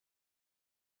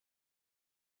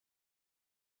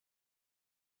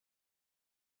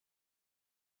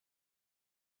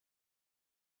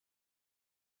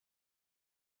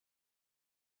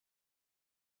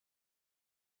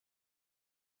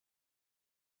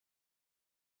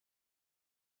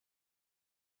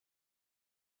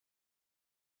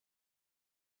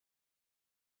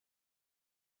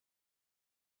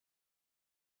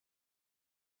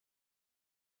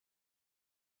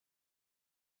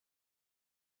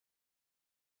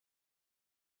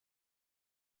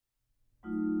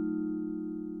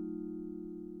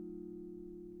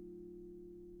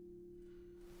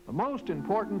The most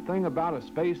important thing about a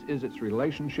space is its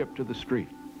relationship to the street.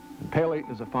 And Paley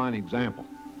is a fine example.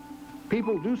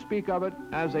 People do speak of it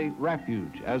as a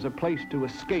refuge, as a place to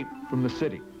escape from the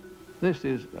city. This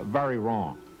is very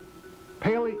wrong.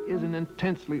 Paley is an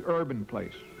intensely urban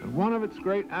place, and one of its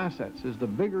great assets is the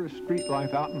vigorous street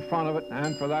life out in front of it,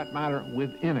 and for that matter,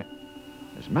 within it.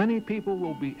 As many people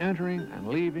will be entering and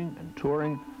leaving and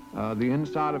touring the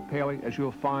inside of Paley as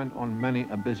you'll find on many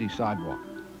a busy sidewalk.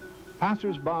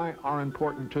 Passers-by are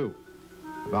important too.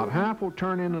 About half will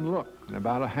turn in and look, and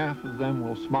about a half of them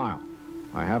will smile.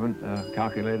 I haven't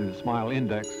calculated a smile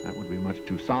index, that would be much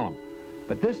too solemn.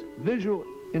 But this visual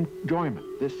enjoyment,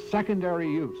 this secondary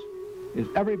use, is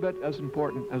every bit as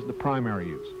important as the primary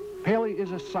use. Paley is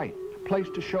a site, a place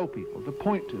to show people, to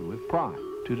point to with pride,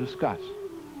 to discuss.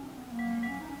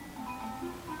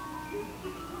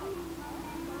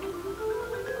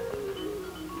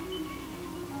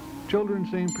 Children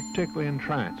seem particularly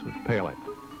entranced with Paley.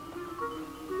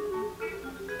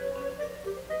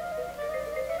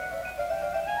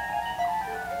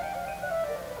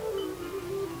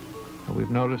 We've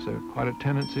noticed quite a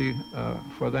tendency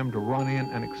for them to run in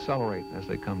and accelerate as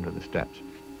they come to the steps.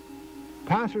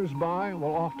 Passers-by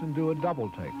will often do a double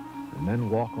take and then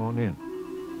walk on in.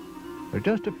 There are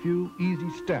just a few easy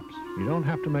steps. You don't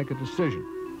have to make a decision.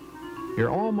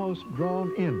 You're almost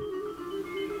drawn in.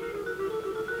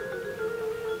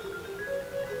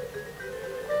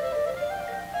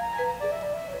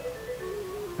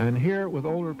 And here, with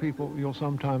older people, you'll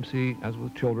sometimes see, as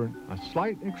with children, a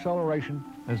slight acceleration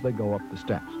as they go up the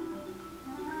steps.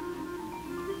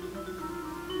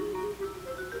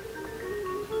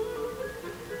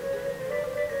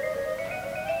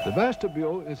 The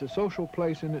vestibule is a social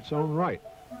place in its own right.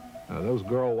 Those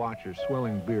girl watchers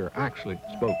swilling beer actually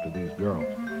spoke to these girls.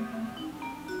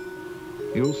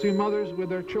 You'll see mothers with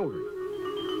their children.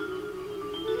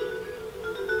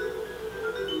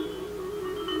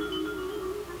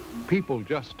 People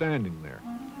just standing there,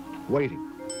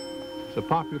 waiting. It's a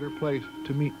popular place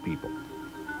to meet people.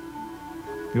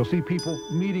 You'll see people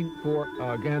meeting for,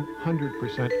 again,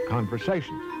 100%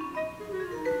 conversations.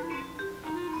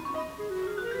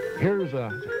 Here's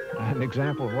an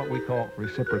example of what we call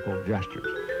reciprocal gestures.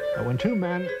 When two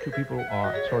people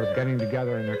are sort of getting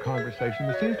together in their conversation,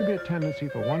 there seems to be a tendency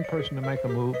for one person to make a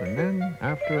move and then,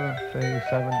 after a, say,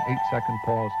 7, 8 second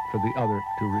pause, for the other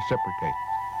to reciprocate.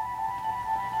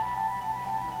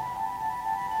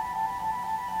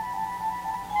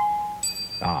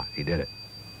 Ah, he did it.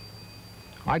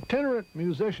 Itinerant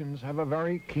musicians have a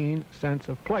very keen sense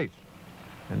of place.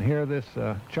 And here this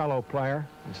cello player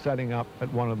is setting up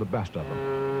at one of the best of them.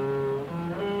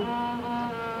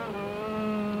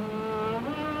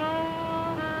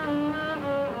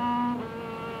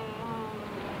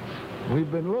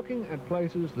 We've been looking at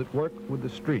places that work with the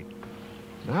street.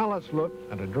 Now let's look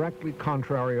at a directly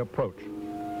contrary approach,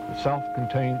 the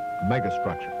self-contained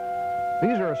megastructure.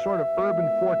 These are a sort of urban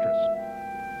fortress.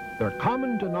 Their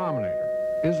common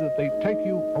denominator is that they take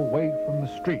you away from the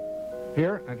street.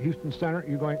 Here at Houston Center,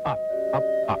 you're going up, up,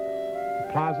 up. The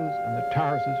plazas and the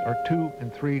terraces are 2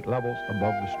 and 3 levels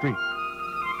above the street.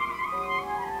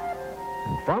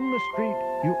 And from the street,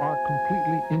 you are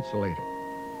completely insulated.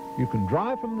 You can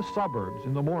drive from the suburbs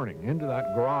in the morning into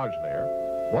that garage there,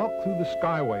 walk through the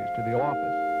skyways to the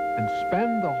office, and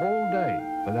spend the whole day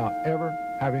without ever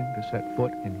having to set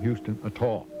foot in Houston at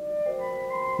all.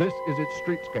 This is its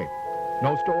streetscape.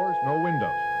 No stores, no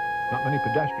windows. Not many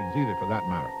pedestrians either, for that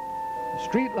matter. The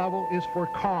street level is for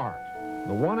cars.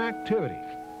 The one activity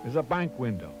is a bank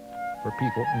window for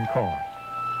people in cars.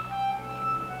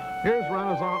 Here's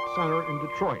Renaissance Center in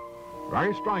Detroit.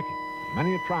 Very striking.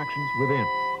 Many attractions within.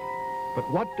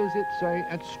 But what does it say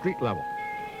at street level?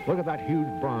 Look at that huge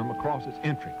berm across its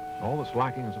entry. All that's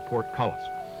lacking is a portcullis.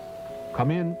 Come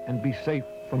in and be safe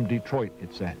from Detroit,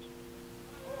 it says.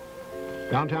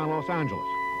 Downtown Los Angeles,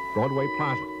 Broadway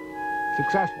Plaza.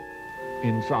 Successful,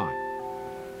 inside.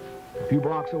 A few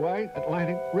blocks away,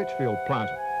 Atlantic Richfield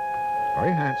Plaza.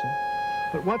 Very handsome.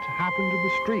 But what's happened to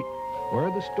the street? Where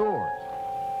are the stores?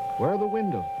 Where are the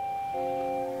windows?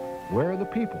 Where are the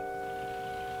people?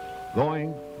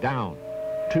 Going down.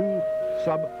 2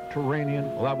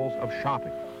 subterranean levels of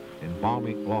shopping in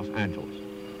balmy Los Angeles.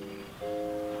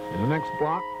 In the next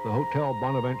block, the Hotel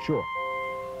Bonaventure.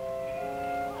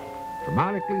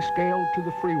 Dramatically scaled to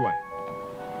the freeway,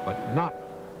 but not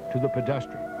to the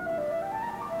pedestrian.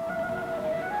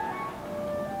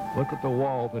 Look at the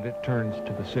wall that it turns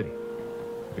to the city.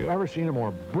 Have you ever seen a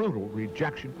more brutal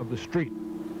rejection of the street,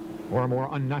 or a more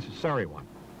unnecessary one?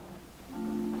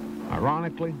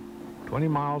 Ironically, 20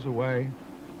 miles away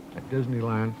at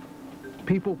Disneyland,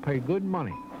 people pay good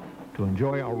money to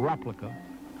enjoy a replica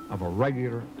of a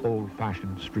regular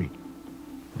old-fashioned street,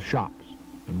 with shops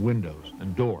and windows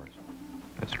and doors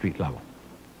at street level.